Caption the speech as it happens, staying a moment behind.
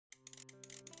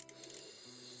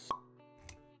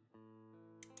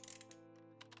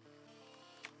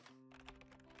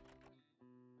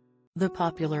The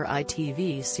popular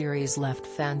ITV series left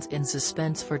fans in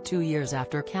suspense for 2 years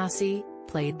after Cassie,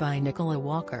 played by Nicola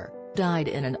Walker, died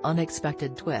in an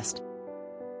unexpected twist.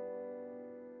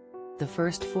 The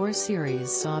first 4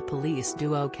 series saw police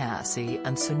duo Cassie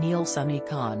and Sunil Sunny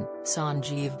Khan,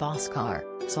 Sanjeev Bhaskar,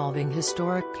 solving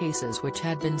historic cases which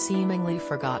had been seemingly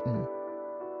forgotten.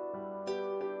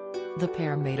 The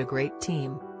pair made a great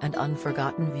team, and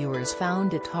Unforgotten viewers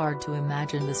found it hard to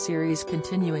imagine the series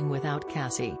continuing without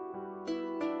Cassie.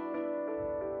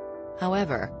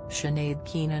 However, Sinead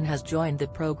Keenan has joined the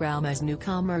program as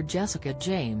newcomer Jessica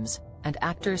James, and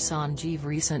actor Sanjeev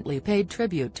recently paid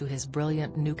tribute to his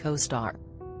brilliant new co-star.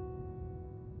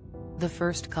 The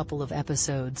first couple of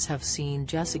episodes have seen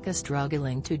Jessica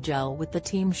struggling to gel with the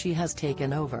team she has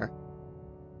taken over.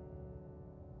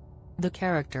 The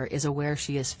character is aware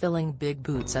she is filling big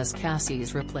boots as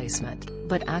Cassie's replacement,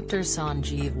 but actor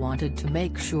Sanjeev wanted to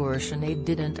make sure Sinead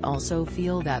didn't also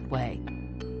feel that way.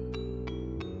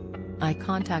 "I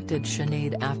contacted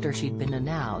Sinead after she'd been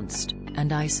announced,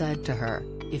 and I said to her,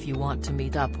 if you want to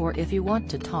meet up or if you want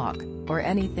to talk, or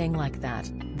anything like that,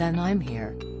 then I'm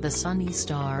here," the Sunny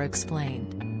star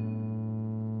explained.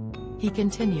 He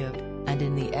continued, "And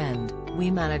in the end, we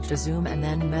managed to Zoom and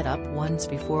then met up once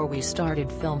before we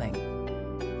started filming.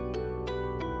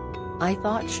 I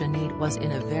thought Sinead was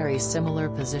in a very similar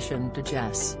position to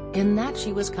Jess, in that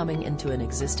she was coming into an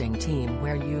existing team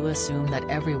where you assume that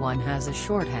everyone has a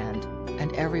shorthand,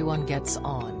 and everyone gets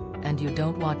on, and you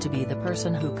don't want to be the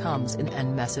person who comes in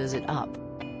and messes it up.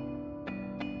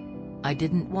 I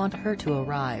didn't want her to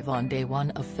arrive on day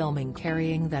 1 of filming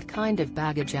carrying that kind of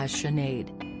baggage as Sinead.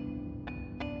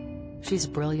 She's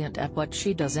brilliant at what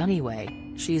she does anyway,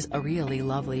 she's a really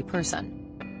lovely person.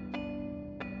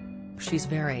 She's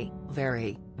very,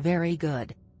 very, very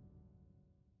good.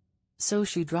 So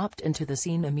she dropped into the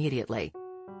scene immediately.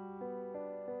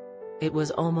 It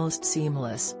was almost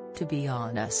seamless, to be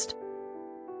honest."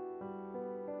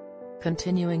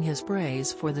 Continuing his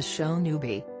praise for the show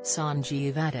newbie,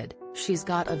 Sanjeev added, "She's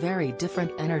got a very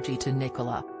different energy to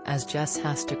Nicola, as Jess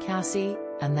has to Cassie,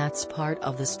 and that's part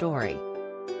of the story.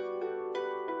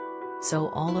 So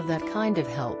all of that kind of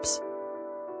helps.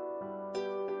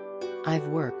 I've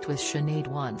worked with Sinead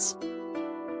once.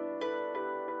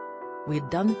 We'd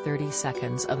done 30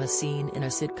 seconds of a scene in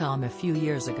a sitcom a few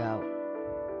years ago.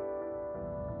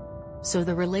 So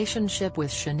the relationship with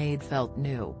Sinead felt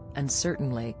new, and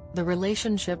certainly, the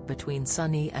relationship between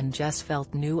Sunny and Jess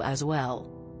felt new as well."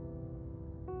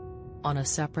 On a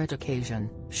separate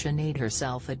occasion, Sinead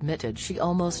herself admitted she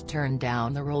almost turned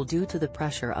down the role due to the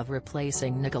pressure of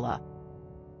replacing Nicola.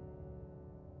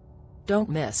 "Don't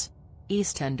miss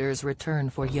EastEnders return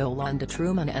for Yolanda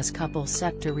Truman as couple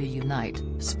set to reunite.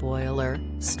 Spoiler,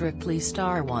 Strictly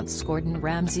star wants Gordon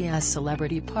Ramsay as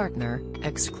celebrity partner.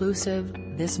 Exclusive,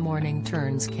 this morning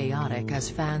turns chaotic as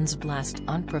fans blast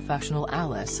unprofessional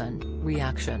Allison.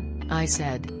 Reaction, I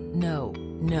said, no.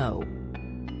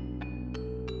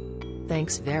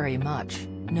 Thanks very much,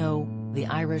 no, the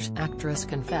Irish actress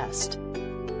confessed.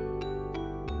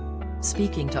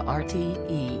 Speaking to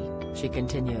RTE, she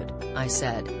continued, I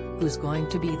said, who's going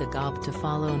to be the gob to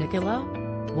follow Nicola?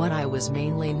 What I was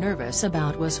mainly nervous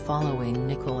about was following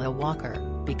Nicola Walker,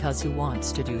 because who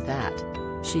wants to do that?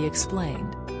 She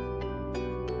explained.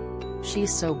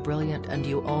 She's so brilliant and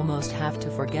you almost have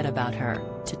to forget about her,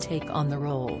 to take on the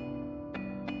role.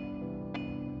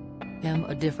 I'm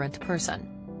a different person.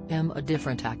 I'm a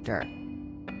different actor.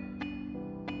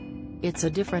 It's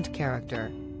a different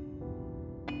character.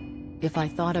 If I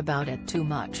thought about it too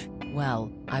much, well,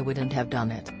 I wouldn't have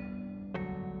done it.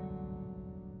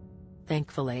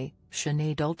 Thankfully,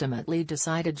 Sinead ultimately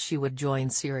decided she would join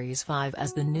Series 5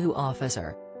 as the new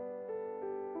officer.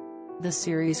 The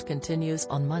series continues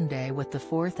on Monday with the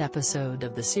 4th episode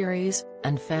of the series,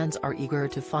 and fans are eager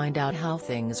to find out how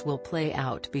things will play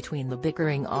out between the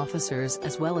bickering officers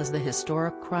as well as the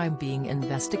historic crime being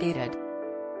investigated.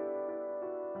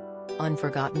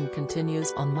 Unforgotten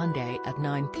continues on Monday at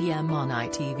 9 p.m. on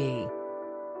ITV.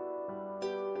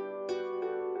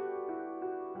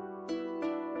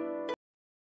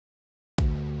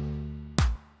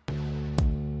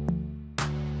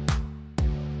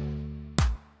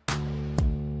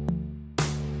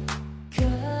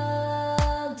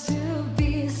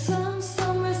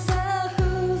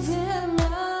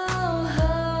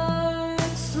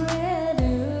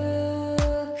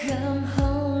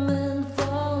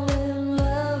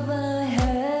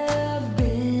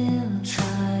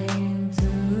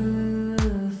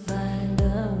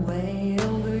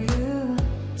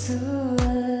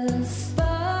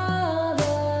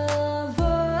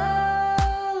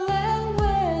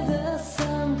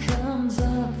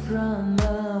 From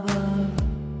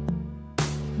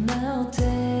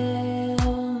take